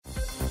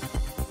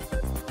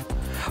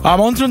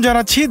আমন্ত্রণ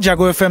জানাচ্ছি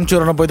জাগো এফএম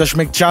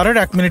 94.4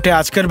 1 মিনিটে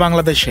আজকের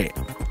বাংলাদেশে।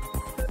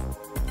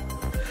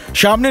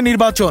 সামনে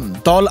নির্বাচন,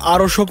 দল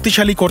আরো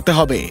শক্তিশালী করতে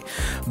হবে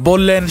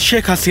বললেন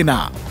শেখ হাসিনা।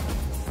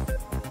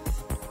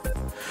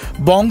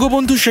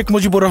 বঙ্গবন্ধু শেখ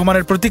মুজিবুর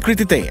রহমানের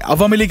প্রতিকৃতিতে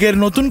আওয়ামী লীগের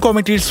নতুন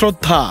কমিটির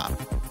শ্রদ্ধা।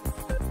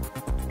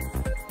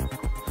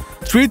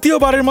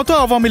 তৃতীয়বারের মতো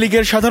আওয়ামী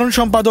লীগের সাধারণ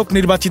সম্পাদক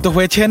নির্বাচিত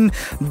হয়েছেন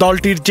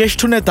দলটির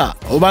জ্যেষ্ঠ নেতা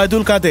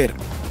ওবায়দুল কাদের।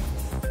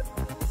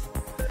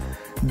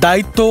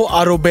 দায়িত্ব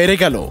আরও বেড়ে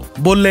গেল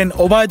বললেন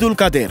ওবায়দুল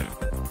কাদের।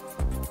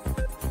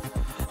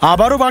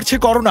 আবারও বাড়ছে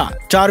করোনা,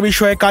 4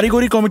 বিষয়ে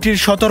কারিগরি কমিটির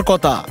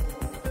সতর্কতা।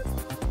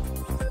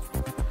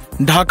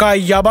 ঢাকায়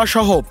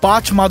ইয়াবাসহ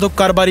 5 মাদক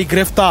কারবারি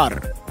গ্রেফতার।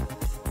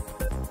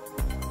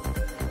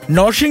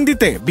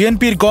 নরসিংদীতে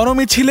বিএনপির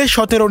গণমিছিলে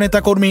 17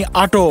 নেতাকর্মী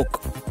আটক।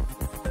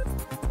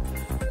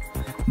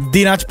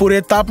 দিনাজপুরে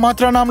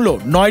তাপমাত্রা নামল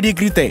 9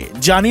 ডিগ্রিতে,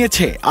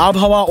 জানিয়েছে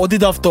আবহাওয়া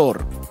অধিদপ্তর।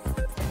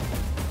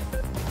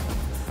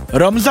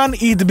 রমজান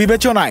ঈদ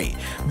বিবেচনায়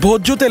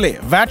ভোজ্য তেলে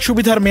ভ্যাট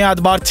সুবিধার মেয়াদ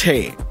বাড়ছে।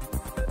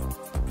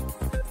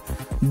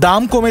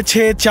 দাম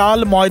কমেছে চাল,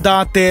 ময়দা,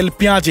 তেল,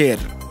 পেঁয়াজের।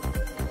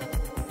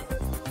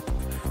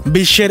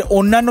 বিশ্বের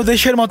অন্যান্য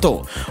দেশের মতো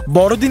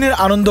বড়দিনের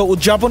আনন্দ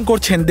উদযাপন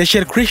করছেন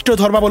দেশের খ্রিস্ট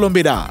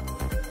ধর্মাবলম্বীরা।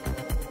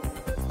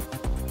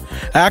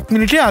 1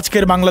 মিনিটে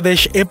আজকের বাংলাদেশ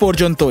এ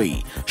পর্যন্তই।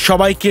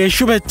 সবাইকে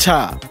শুভেচ্ছা।